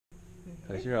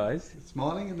Close your eyes.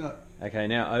 Smiling and not. Okay,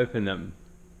 now open them.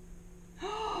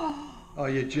 Oh,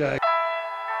 you're joking.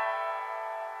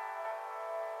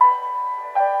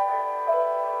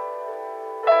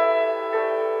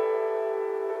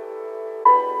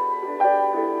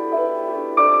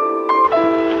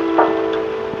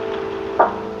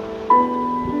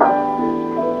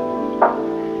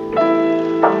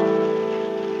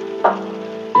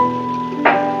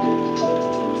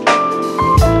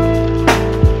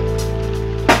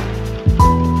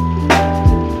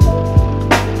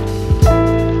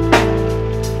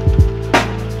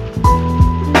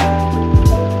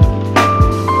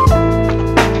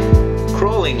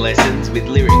 Lessons with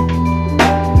Lyric.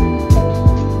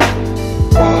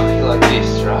 Oh, you like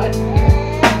this, right?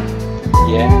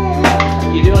 Yeah.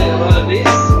 You're doing a lot of this?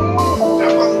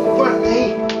 Front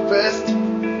knee first.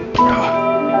 Up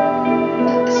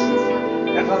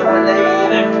on the front knee,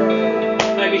 and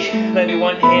then maybe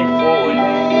one hand forward.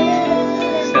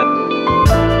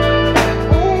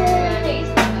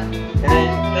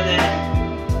 And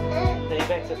then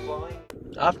back to flying.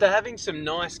 After having some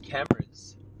nice cameras,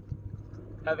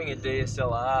 having a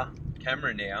DSLR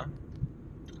camera now,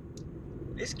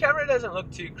 this camera doesn't look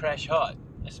too crash hot,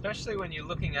 especially when you're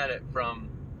looking at it from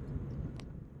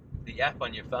the app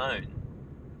on your phone.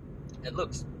 It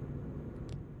looks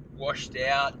washed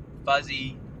out,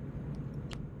 fuzzy,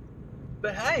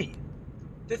 but hey,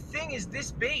 the thing is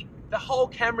this big. The whole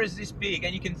camera is this big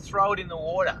and you can throw it in the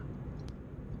water.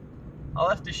 I'll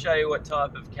have to show you what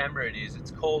type of camera it is.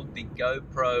 It's called the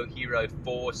GoPro Hero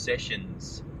 4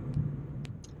 Sessions.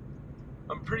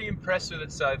 I'm pretty impressed with it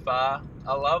so far.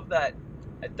 I love that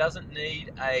it doesn't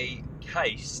need a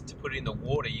case to put it in the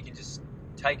water. You can just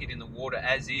take it in the water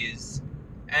as is,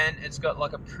 and it's got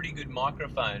like a pretty good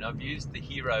microphone. I've used the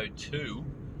Hero 2,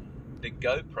 the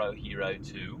GoPro Hero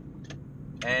 2,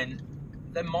 and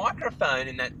the microphone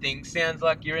in that thing sounds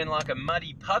like you're in like a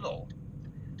muddy puddle.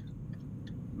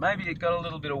 Maybe it got a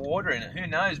little bit of water in it, who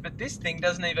knows, but this thing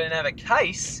doesn't even have a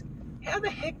case. How the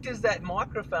heck does that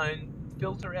microphone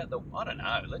filter out the... I don't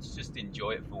know, let's just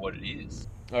enjoy it for what it is.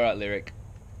 Alright, Lyric,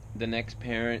 the next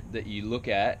parent that you look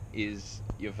at is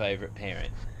your favourite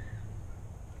parent.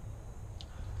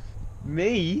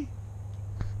 Me?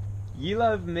 You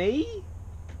love me?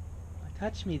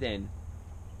 Touch me then.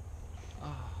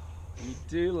 Oh, you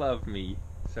do love me.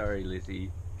 Sorry, Lizzie.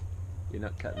 You're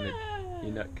not cutting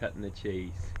the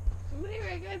cheese.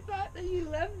 Lyric, I thought that you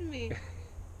loved me.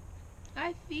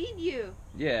 I feed you.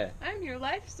 Yeah. I'm your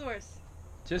life source.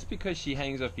 Just because she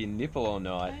hangs off your nipple all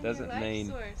night I'm doesn't your life mean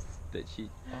source. that she...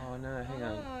 Oh no, hang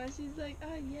on. Oh, she's like,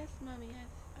 oh yes, mommy,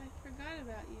 I forgot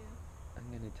about you. I'm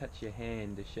going to touch your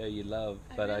hand to show you love,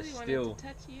 but I I really still wanted to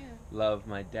touch you. love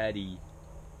my daddy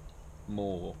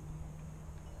more.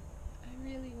 I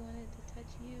really wanted to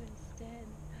touch you instead.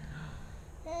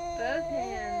 Both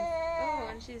hands. Oh,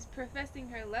 and she's professing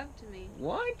her love to me.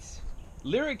 What?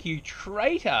 Lyric, you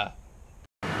traitor!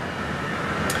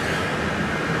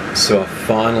 So I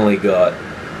finally got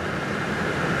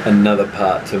another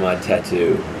part to my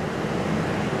tattoo.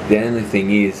 The only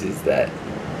thing is that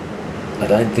I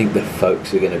don't think the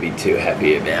folks are going to be too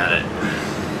happy about it.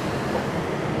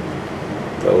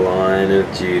 The Lion of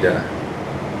Judah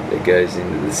that goes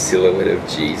into the silhouette of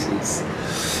Jesus.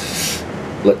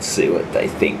 Let's see what they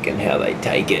think and how they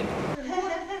take it.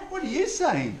 What are you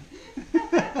saying?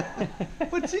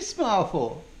 What's this smile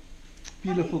for?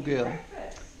 Beautiful girl.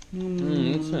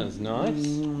 That smells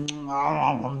nice.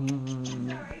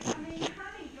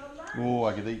 Oh,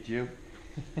 I could eat you.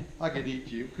 I could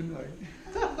eat you, couldn't I?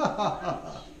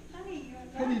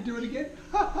 Can you do it again?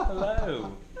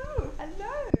 Hello. Oh,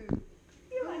 hello.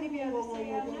 You'll only be able to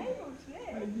see our navel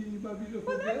there.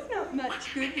 Well, that's not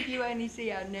much good if you only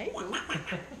see our navel.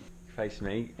 Face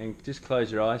me and just close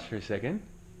your eyes for a second.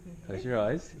 Close your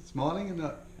eyes. Smiling and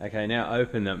not. Okay, now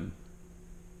open them.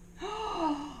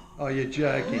 Oh, you're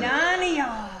joking.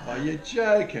 Narnia. Oh, you're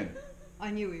joking.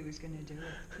 I knew he was going to do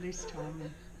it this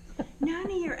time.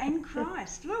 Narnia and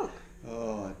Christ, look.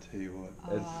 Oh, I tell you what.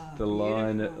 It's the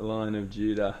beautiful. Lion of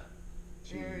Judah.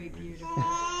 Very beautiful.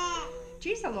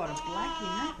 Geez, a lot of black in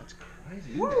that. That's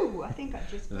crazy, isn't it? Woo, I think I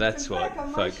just put That's some what black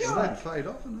on folks my Does shirt. that fade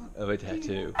off or not? Of a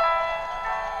tattoo.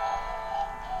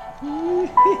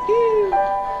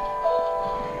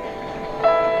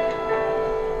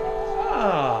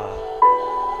 Ah,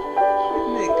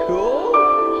 isn't it cool?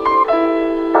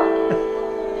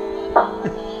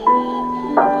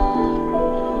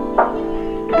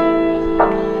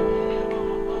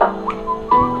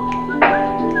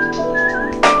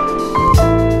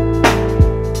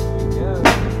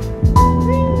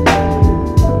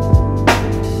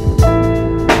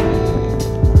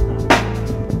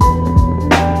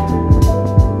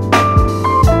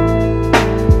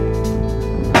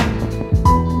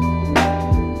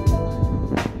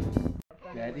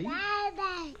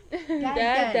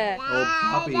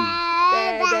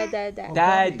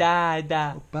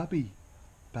 Da. Oh, Bubby.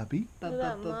 Bubby. What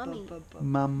about mommy?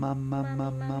 Mum.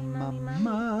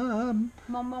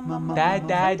 Da.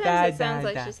 Sometimes it sounds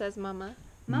like she says mama.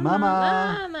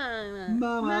 Mama.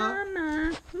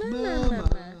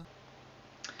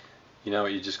 You know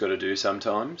what you just got to do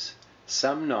sometimes?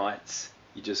 Some nights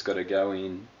you just got to go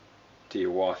in to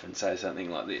your wife and say something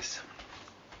like this.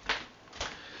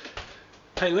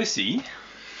 Hey Lissy.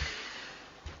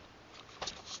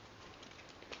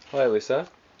 Hi Alyssa.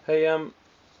 Hey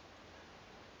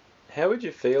how would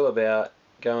you feel about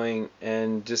going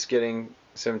and just getting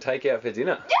some takeout for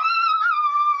dinner?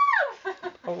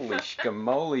 Holy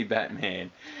schmoly,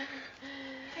 Batman.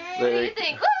 What do you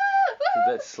think? Did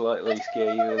that slightly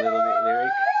scare you a little bit,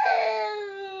 Lyric?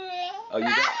 Oh,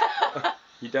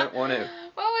 you don't want to.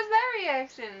 What was that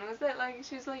reaction? Was that like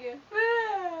she was like a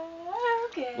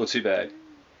okay? Well, too bad,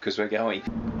 because we're going.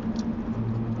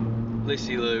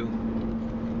 Lissy Lou,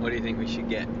 what do you think we should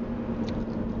get?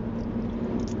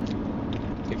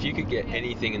 If you could get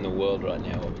anything in the world right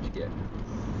now, what would you get?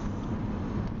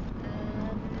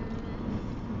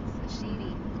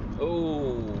 Sashimi.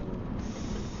 Oh.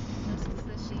 Just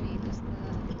sashimi, just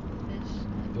the fish.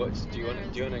 Do you want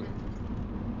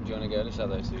to go to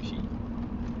Southern Sushi?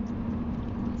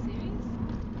 Serious?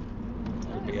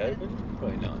 Would it be open?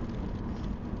 Probably not.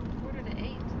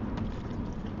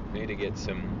 7:45. Need to get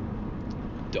some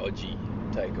dodgy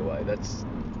takeaway. That's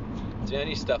the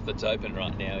only stuff that's open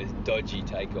right now is dodgy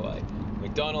takeaway.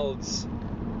 McDonald's,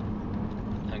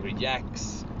 Hungry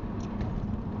Jack's,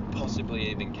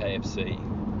 possibly even KFC.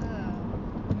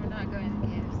 We're not going to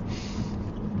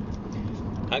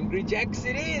KFC. Hungry Jack's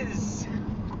it is!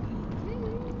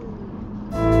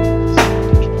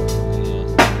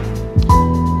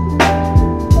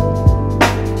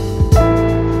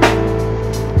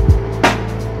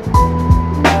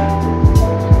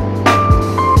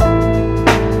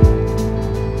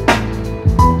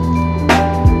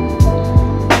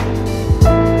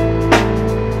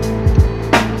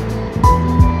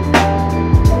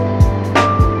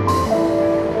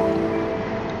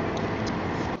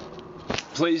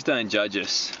 Please don't judge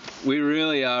us. We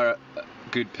really are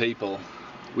good people.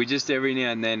 We just every now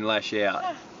and then lash out.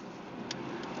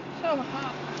 So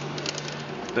hot.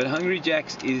 But Hungry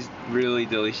Jack's is really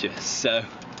delicious, so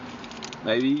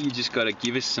maybe you just got to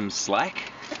give us some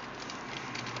slack.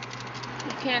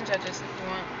 You can judge us if you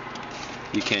want.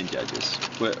 You can judge us.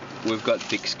 We've got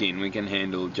thick skin. We can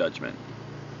handle judgment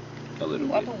a little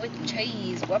bit. Whopper with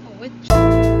cheese. Whopper with cheese.